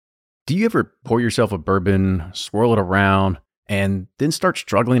Do you ever pour yourself a bourbon, swirl it around, and then start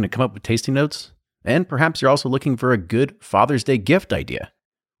struggling to come up with tasting notes? And perhaps you're also looking for a good Father's Day gift idea.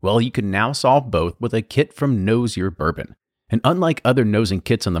 Well, you can now solve both with a kit from Knows Your Bourbon. And unlike other nosing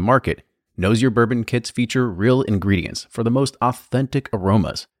kits on the market, Knows Your Bourbon kits feature real ingredients for the most authentic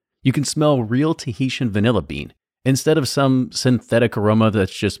aromas. You can smell real Tahitian vanilla bean instead of some synthetic aroma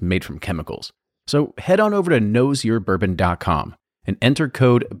that's just made from chemicals. So head on over to knowsyourbourbon.com and enter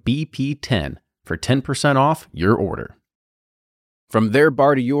code BP10 for 10% off your order. From their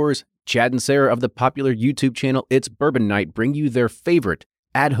bar to yours, Chad and Sarah of the popular YouTube channel It's Bourbon Night bring you their favorite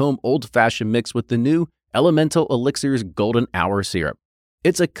at-home old-fashioned mix with the new Elemental Elixir's Golden Hour Syrup.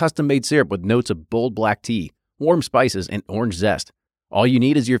 It's a custom-made syrup with notes of bold black tea, warm spices, and orange zest. All you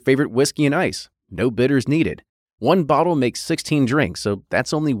need is your favorite whiskey and ice. No bitters needed. One bottle makes 16 drinks, so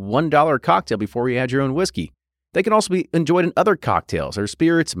that's only $1 a cocktail before you add your own whiskey. They can also be enjoyed in other cocktails or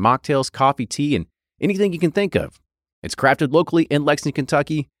spirits, mocktails, coffee, tea, and anything you can think of. It's crafted locally in Lexington,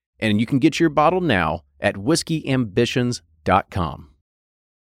 Kentucky, and you can get your bottle now at whiskeyambitions.com.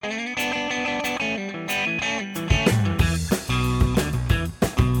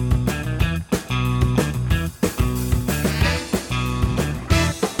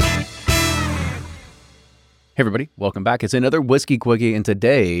 Hey everybody, welcome back. It's another Whiskey Quickie, and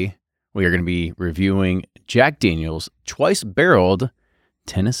today we are going to be reviewing Jack Daniel's twice-barreled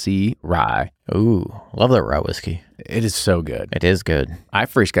Tennessee Rye. Ooh, love that rye whiskey. It is so good. It is good. I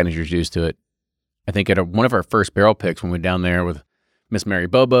first got introduced to it, I think, at one of our first barrel picks when we went down there with Miss Mary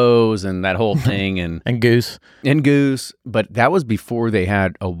Bobo's and that whole thing. And Goose. And Goose. But that was before they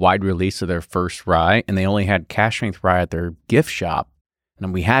had a wide release of their first rye, and they only had cask strength rye at their gift shop. And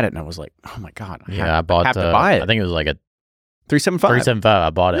then we had it, and I was like, oh my God, I have to buy it. I think it was like a 375. 375. I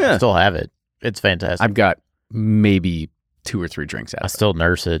bought it. Yeah. I still have it. It's fantastic. I've got maybe 2 or 3 drinks out of it. I still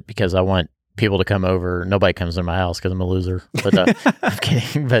nurse it because I want people to come over. Nobody comes to my house because I'm a loser. But I'm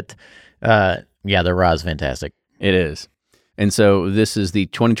kidding. But yeah, the rye is fantastic. It is. And so this is the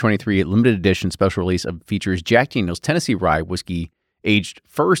 2023 limited edition special release of features Jack Daniel's Tennessee Rye whiskey, aged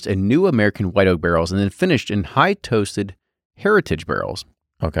first in new American white oak barrels and then finished in high toasted heritage barrels.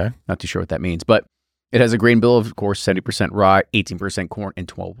 Okay. Not too sure what that means, but it has a grain bill of course, 70% rye, 18% corn, and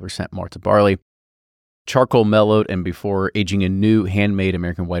 12% malted barley. Charcoal mellowed and before aging in new handmade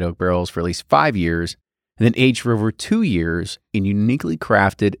American white oak barrels for at least 5 years, and then aged for over 2 years in uniquely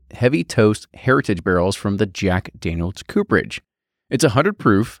crafted heavy toast heritage barrels from the Jack Daniel's cooperage. It's 100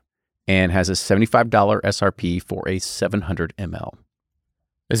 proof and has a $75 SRP for a 700 ml.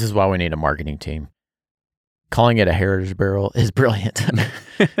 This is why we need a marketing team. Calling it a heritage barrel is brilliant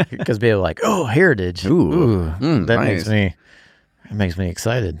because people are like, "Oh, heritage! Ooh, that nice. makes me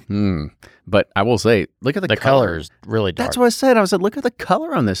excited." But I will say, look at the color is really dark. That's what I said. I said, look at the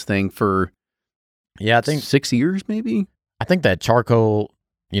color on this thing for I think 6 years, maybe. I think that charcoal,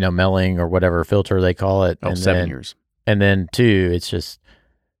 melling or whatever filter they call it. Oh, 7 years. And then too, it's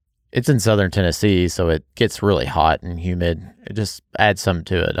in southern Tennessee, so it gets really hot and humid. It just adds something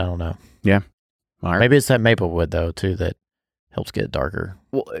to it. I don't know. Yeah. Right. Maybe it's that maple wood though too that helps get it darker.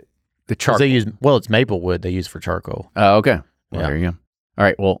 Well, the charcoal. It's maple wood they use for charcoal. Oh, okay. Well, yeah. There you go. All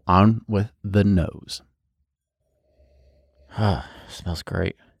right. Well, on with the nose. Smells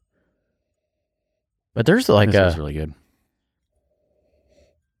great. But there's like this is really good.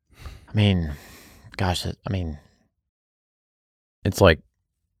 I mean, gosh, it's like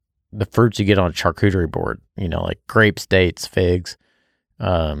the fruits you get on a charcuterie board. Like grapes, dates, figs.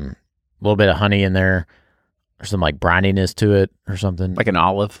 A little bit of honey in there, or some like brininess to it, or something like an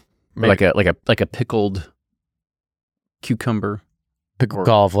olive, like a pickled cucumber, pickled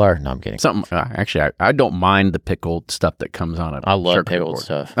cauliflower. No, I'm kidding. Something. Actually, I don't mind the pickled stuff that comes on it. I love pickled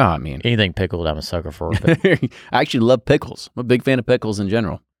stuff. Oh, I mean, anything pickled, I'm a sucker for. I actually love pickles. I'm a big fan of pickles in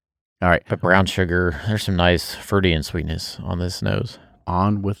general. All right, but brown sugar. There's some nice fruity and sweetness on this nose.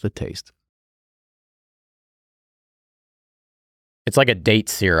 On with the taste. It's like a date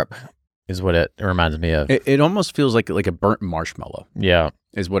syrup. Is what it reminds me of. It almost feels like a burnt marshmallow. Yeah.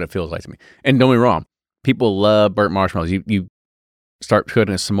 Is what it feels like to me. And don't get me wrong, people love burnt marshmallows. You start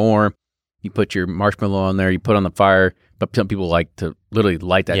putting some more, you put your marshmallow on there, you put on the fire, but some people like to literally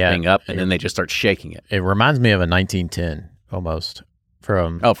light that thing up and then they just start shaking it. It reminds me of a 1910 almost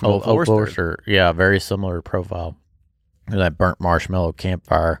from Old Forester. Yeah, very similar profile. That burnt marshmallow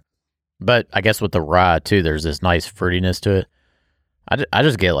campfire. But I guess with the rye too, there's this nice fruitiness to it. I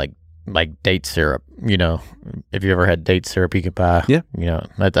just get like date syrup, if you ever had date syrup you could buy. Yeah.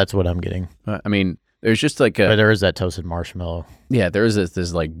 That's what I'm getting. I mean, There's just like But there is that toasted marshmallow. Yeah, there is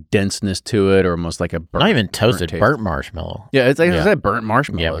this like denseness to it, or almost like a burnt, Not even toasted, burnt burnt marshmallow. Yeah, it's like I said, burnt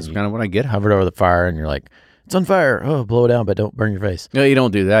marshmallow. Yeah, It's kind of what I get. Hovered over the fire, and you're like, it's on fire. Oh, blow it out, but don't burn your face. No, you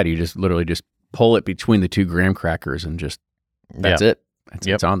don't do that. You just literally just pull it between the 2 graham crackers and just that's it.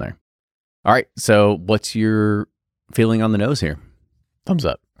 It's on there. All right. So what's your feeling on the nose here? Thumbs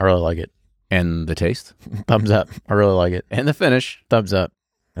up. I really like it. And the taste? Thumbs up. I really like it. And the finish? Thumbs up.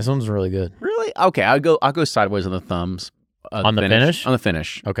 This one's really good. Really? Okay, I'll go sideways on the thumbs. On the finish? On the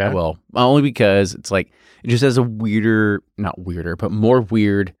finish. Okay. I will. Only because it's like, it just has a not weirder, but more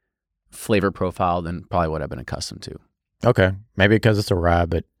weird flavor profile than probably what I've been accustomed to. Okay. Maybe because it's a rye,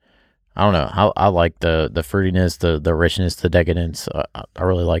 but I don't know. I like the fruitiness, the richness, the decadence. I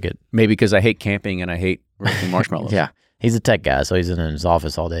really like it. Maybe because I hate camping and I hate roasting marshmallows. Yeah. He's a tech guy, so he's in his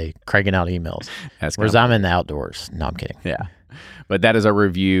office all day cranking out emails. Whereas I'm in the outdoors. No, I'm kidding. Yeah. But that is our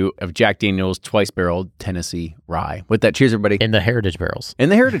review of Jack Daniel's Twice Barreled Tennessee Rye. With that, cheers, everybody. In the heritage barrels. In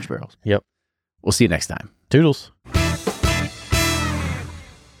the heritage barrels. Yep. We'll see you next time. Toodles.